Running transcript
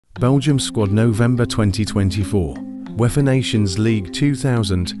Belgium squad November 2024. UEFA Nations League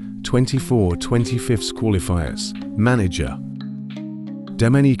 2024 25th qualifiers. Manager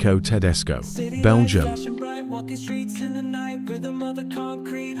Domenico Tedesco, Belgium.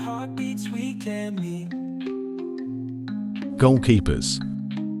 Goalkeepers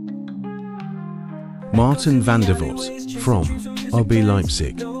Martin van der Voort from RB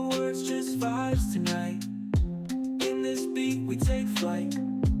Leipzig.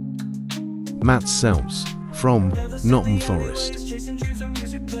 Matt Sells from Nottingham Forest.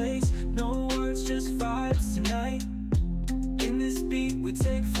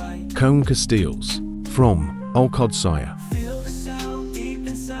 Cone Casteels from Alcodsire.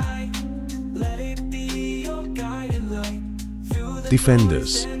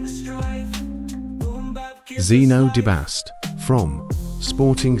 Defenders Zeno de Bast from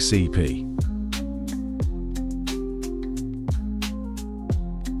Sporting CP.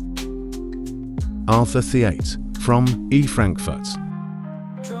 Arthur Theate from E Frankfurt.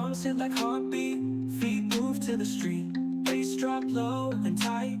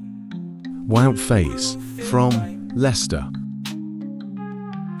 Wout Faes from Leicester.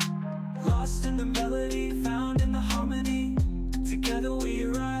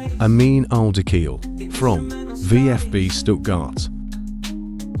 Amin Aldakiel from VfB Stuttgart.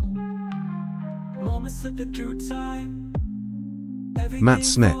 Matt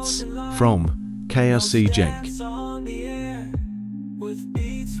Smets from KRC Genk.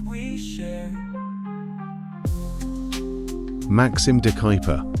 Maxim de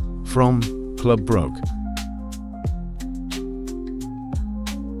Kuyper from Club Brugge.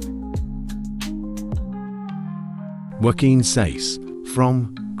 Joaquin Saiz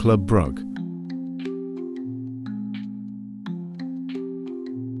from Club Brugge.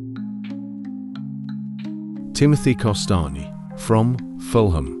 Timothy Costani from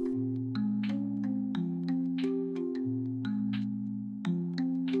Fulham.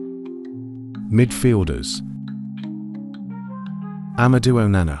 Midfielders Amadou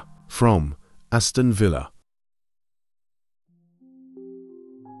Onana from Aston Villa.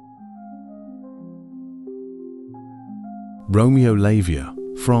 Romeo Lavia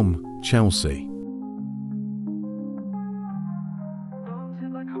from Chelsea.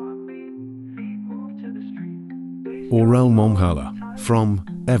 Aurel Momhala from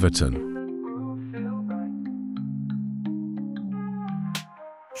Everton.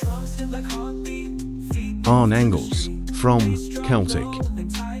 Arne Engels from Celtic.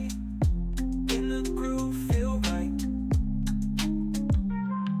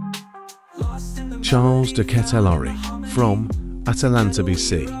 Charles de Ketelaere from Atalanta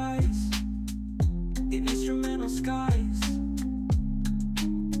BC.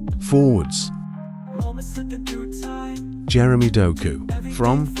 Forwards Jeremy Doku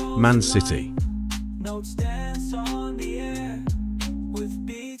from Man City.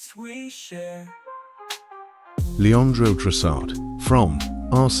 Leandro Trossard from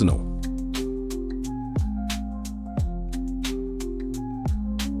Arsenal.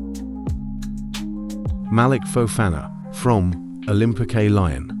 Malik Fofana from Olympique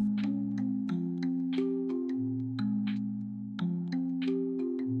Lyon.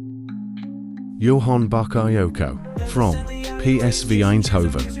 Johan Bakayoko from PSV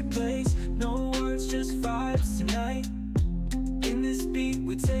Eindhoven.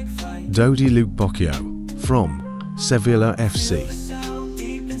 Dodi Luke Bocchio from Sevilla FC.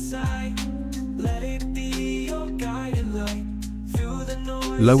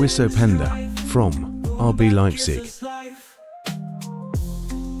 Lois Openda from RB Leipzig.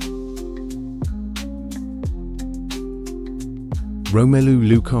 Romelu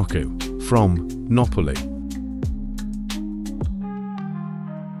Lukaku from Napoli.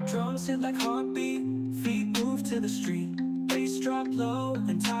 Drums hit like heartbeat, feet move to the street, bass drop low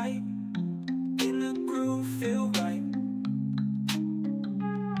and tight, in the groove feel right,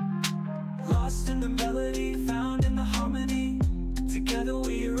 lost in the melody, found in the harmony, together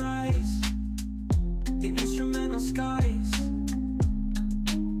we rise, the instrumental skies,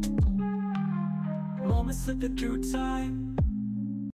 moments slipping through time.